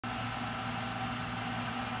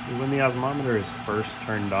When the osmometer is first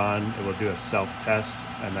turned on, it will do a self-test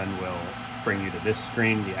and then will bring you to this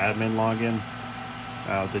screen, the admin login.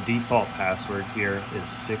 The default password here is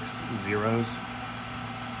 6 zeros.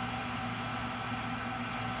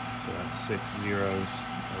 So that's 6 zeros,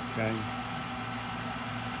 okay.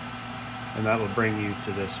 And that will bring you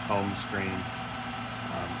to this home screen.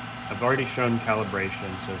 I've already shown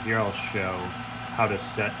calibration, so here I'll show how to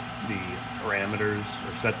set the parameters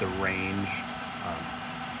or set the range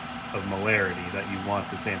of molarity that you want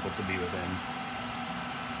the sample to be within.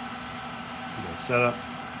 You go setup,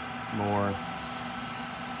 more,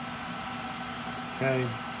 okay,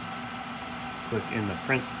 click in the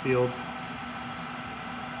print field,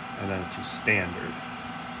 and then to standard.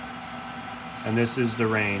 And this is the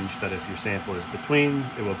range that if your sample is between,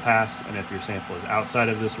 it will pass, and if your sample is outside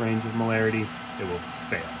of this range of molarity, it will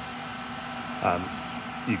fail.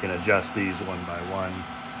 You can adjust these one by one.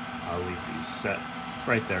 I'll leave these set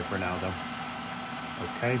right there for now though.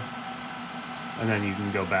 Okay. And then you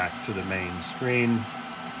can go back to the main screen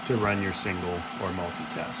to run your single or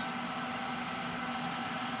multi-test.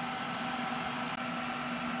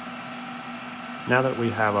 Now that we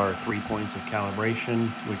have our 3 points of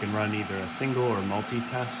calibration, we can run either a single or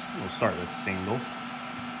multi-test. We'll start with single.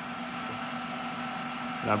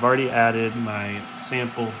 And I've already added my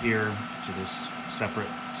sample here to this separate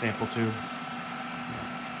sample tube.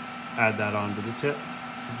 Add that onto the tip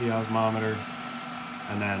of the osmometer,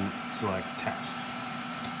 and then select test.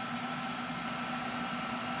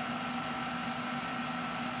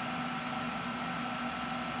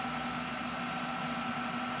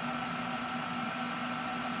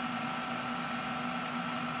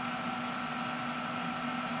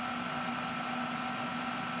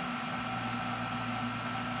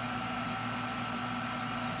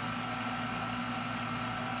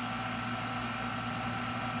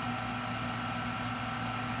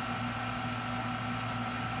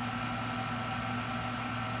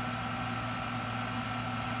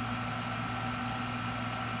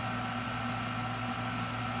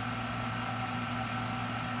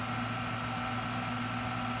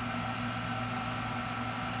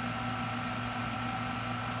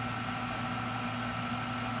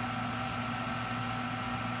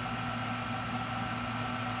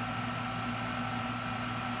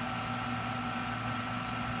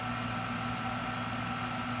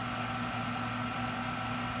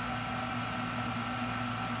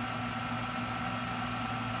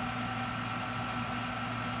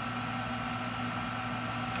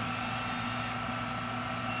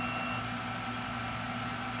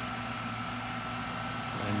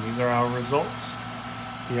 These are our results.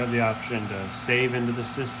 You have the option to save into the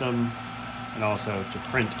system and also to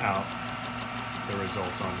print out the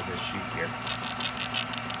results onto this sheet here.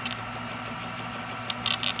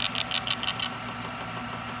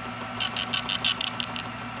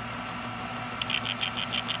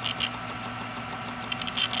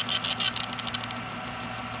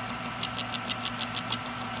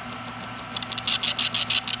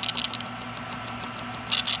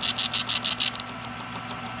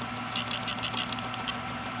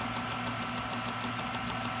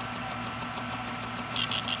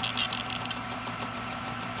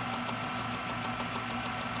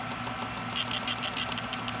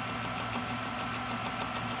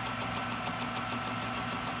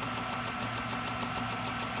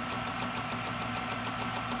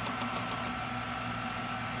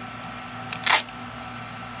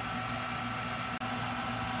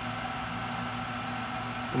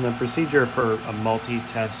 And the procedure for a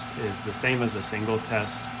multi-test is the same as a single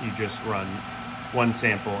test. You just run one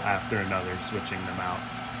sample after another, switching them out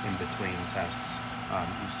in between tests.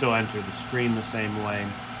 You still enter the screen the same way.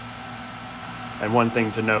 And one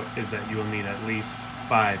thing to note is that you will need at least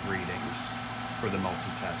 5 readings for the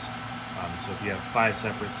multi-test. So if you have 5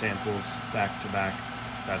 separate samples back to back,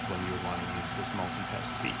 that's when you would want to use this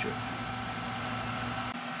multi-test feature.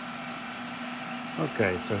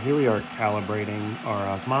 Okay, so here we are calibrating our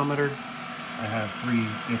osmometer. I have 3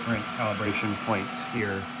 different calibration points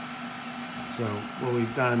here. So what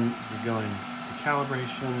we've done is we go into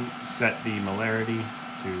calibration, set the molarity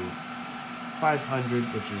to 500,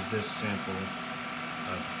 which is this sample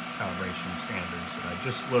of calibration standards that I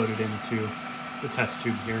just loaded into the test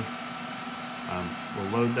tube here.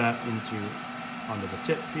 We'll load that onto the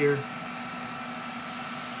tip here,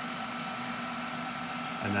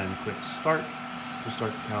 and then click start to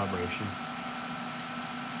start the calibration.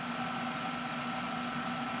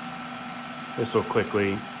 This will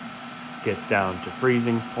quickly get down to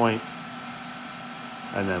freezing point,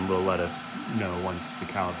 and then will let us know once the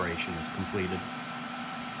calibration is completed.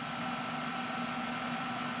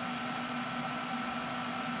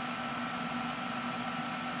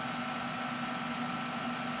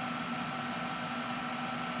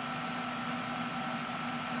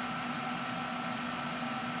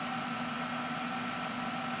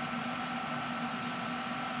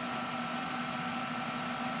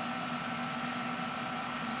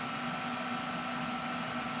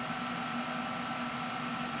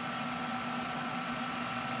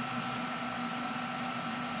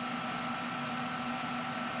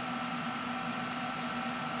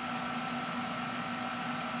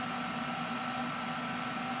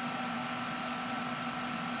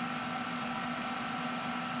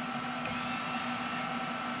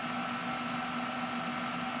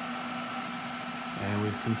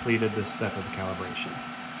 completed this step of the calibration.